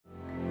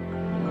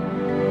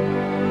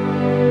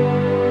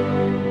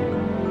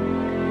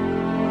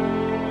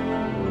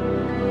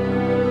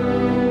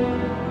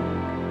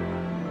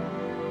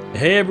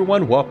Hey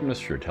everyone, welcome to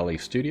Stratele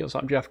Studios.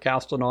 I'm Jeff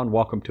Castanon.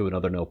 Welcome to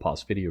another No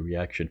Pause video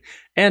reaction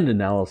and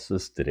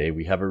analysis. Today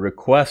we have a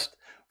request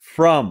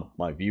from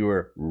my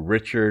viewer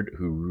Richard,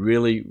 who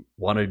really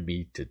wanted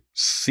me to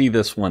see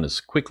this one as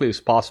quickly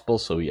as possible,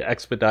 so he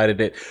expedited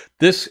it.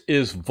 This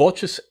is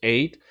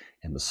VOCES8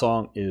 and the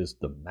song is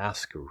The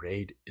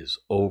Masquerade is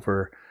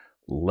Over.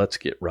 Let's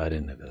get right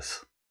into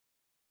this.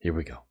 Here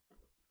we go.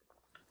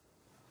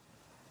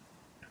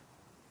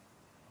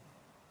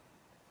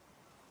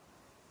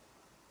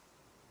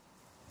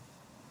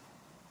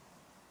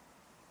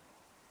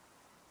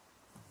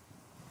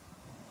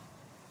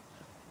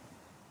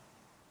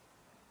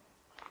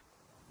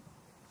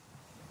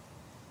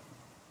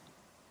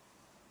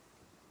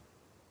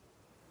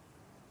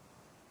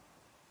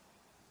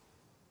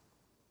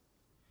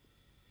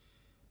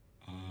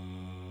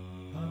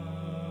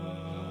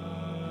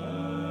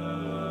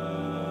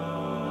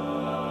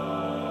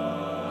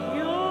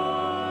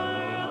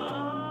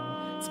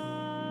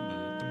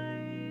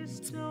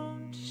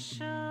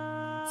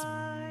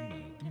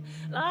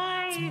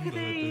 Like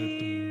they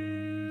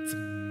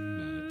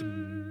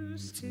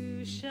used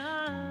to shine,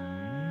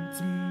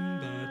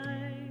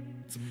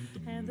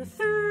 and the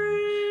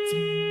thrill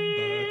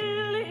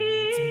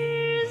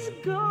is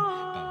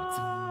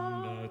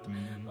gone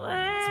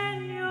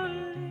when your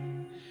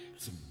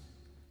lips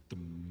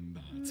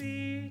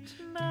meet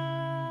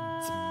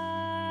mine.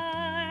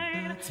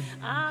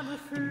 I'm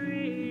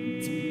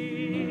afraid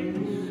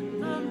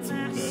the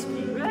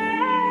masquerade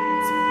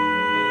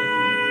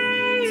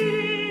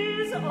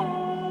is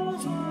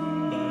over,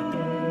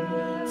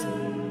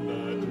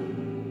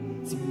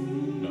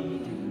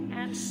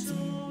 and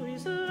so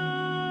is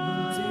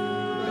love,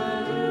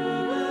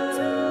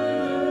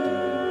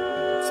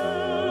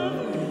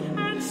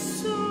 and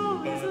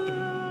so is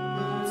love.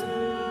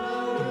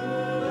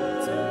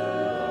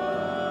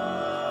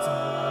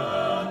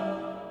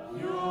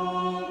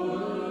 Your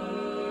words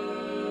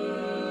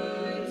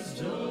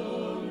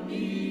don't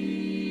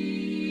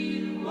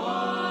mean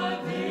what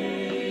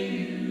they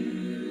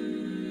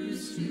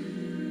used to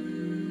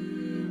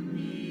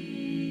mean.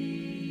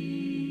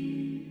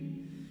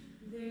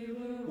 They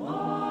were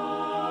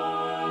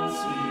once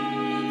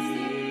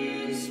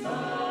inspired,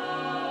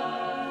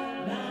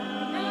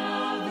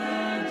 now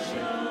they're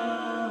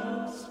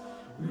just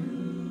routine.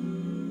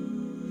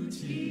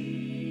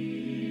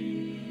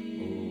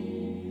 Oh,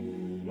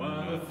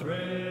 what a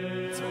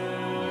thread the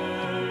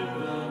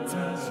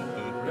masquerade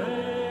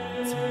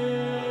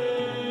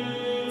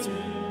is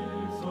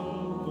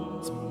over,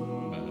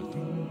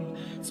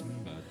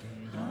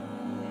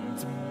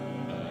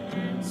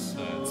 and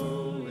so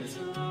is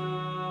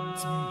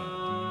love,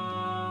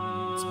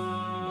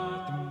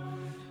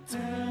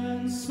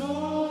 and so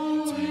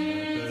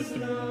is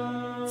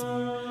love,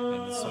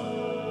 and so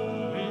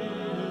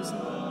is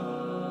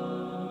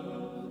love.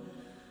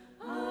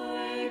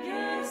 I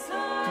guess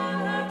I'll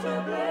have to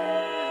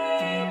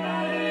blame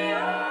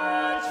Mariachi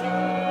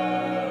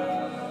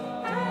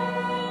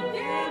and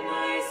get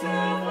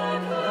myself a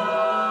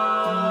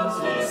clown's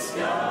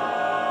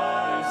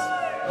disguise.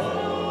 Oh,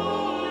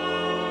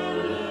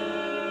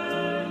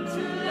 learn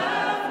to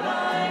laugh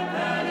like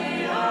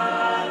Mariachi.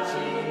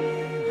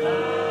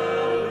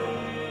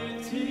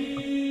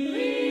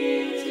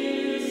 Leave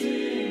tears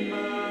in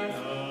my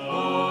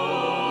eyes.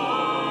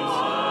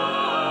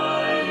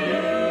 You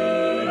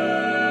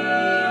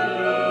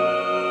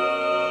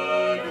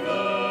look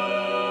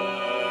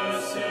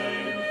the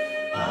same.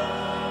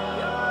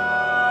 You're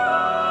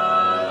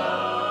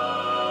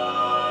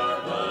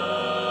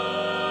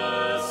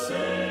the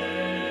same.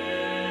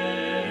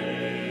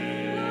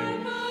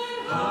 My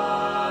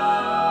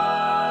heart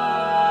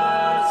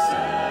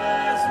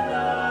says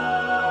no,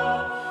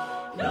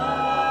 no,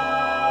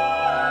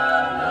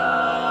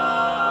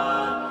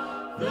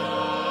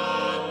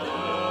 not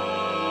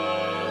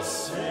the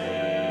same.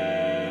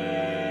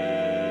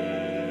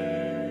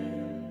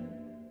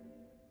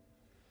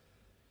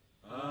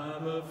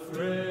 I'm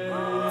afraid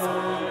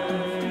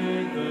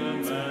the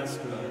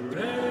masquerade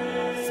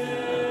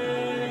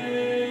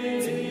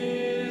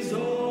is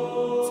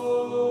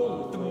over,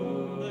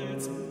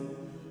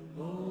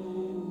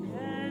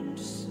 and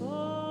so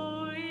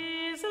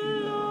is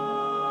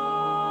love,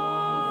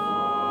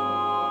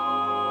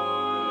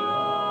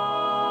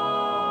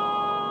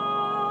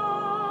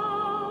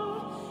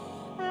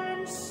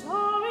 and so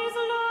is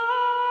love,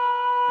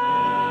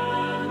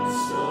 and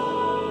so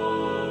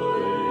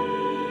is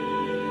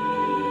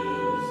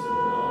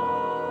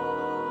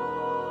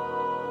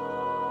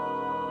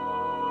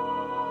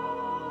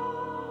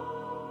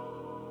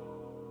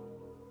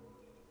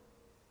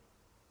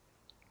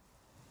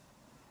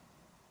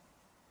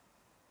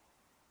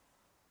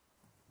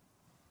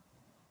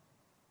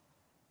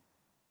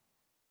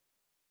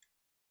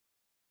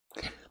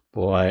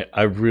Boy,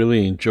 I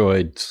really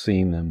enjoyed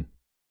seeing them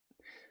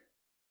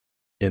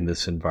in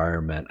this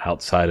environment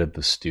outside of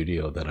the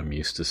studio that I'm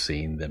used to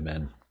seeing them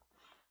in.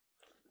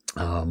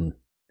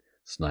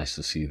 It's nice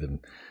to see them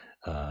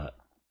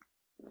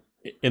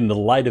in the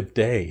light of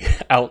day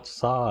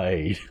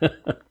outside.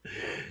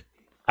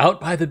 out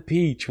by the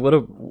beach. What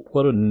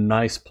a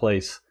nice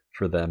place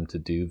for them to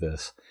do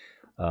this.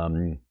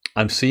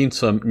 I'm seeing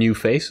some new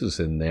faces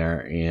in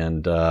there,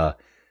 and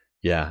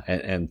yeah,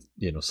 and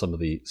you know, some of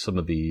the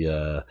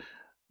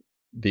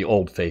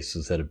old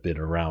faces that have been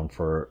around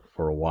for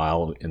a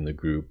while in the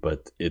group.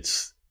 But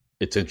it's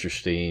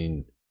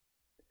interesting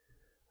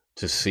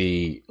to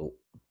see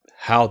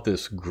how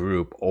this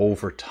group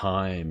over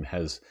time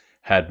has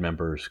had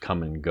members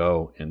come and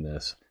go in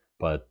this,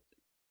 but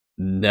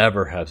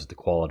never has the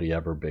quality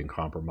ever been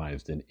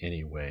compromised in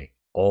any way.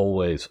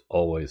 Always,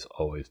 always,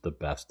 always the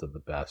best of the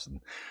best.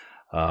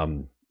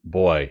 And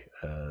boy,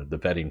 the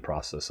vetting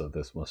process of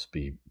this must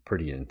be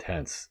pretty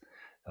intense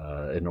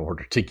in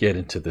order to get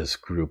into this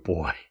group.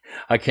 Boy,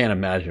 I can't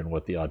imagine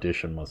what the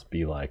audition must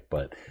be like,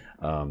 but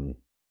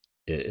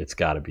it's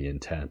got to be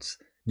intense.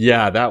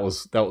 Yeah, that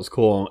was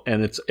cool,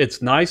 and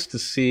it's nice to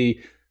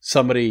see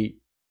somebody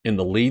in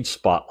the lead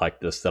spot like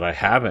this that I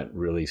haven't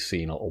really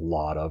seen a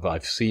lot of.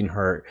 I've seen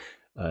her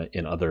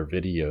in other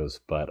videos,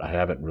 but I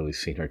haven't really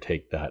seen her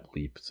take that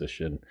lead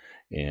position,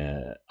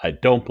 and I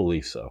don't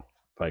believe so.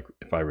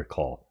 If I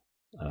recall,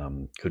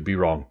 could be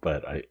wrong,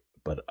 but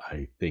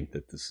I think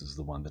that this is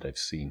the one that I've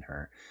seen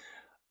her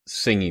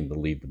singing the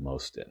lead the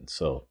most in.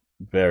 So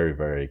very,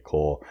 very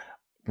cool.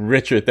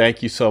 Richard,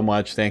 thank you so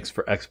much. Thanks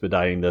for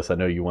expediting this. I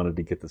know you wanted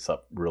to get this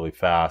up really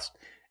fast,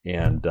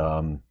 and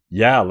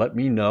yeah, let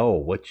me know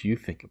what you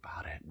think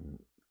about it. And,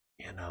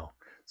 you know,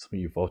 some of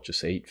you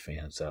VOCES8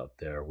 fans out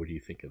there, what do you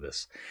think of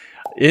this?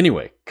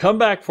 Anyway, come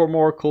back for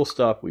more cool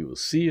stuff. We will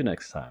see you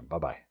next time.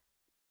 Bye-bye.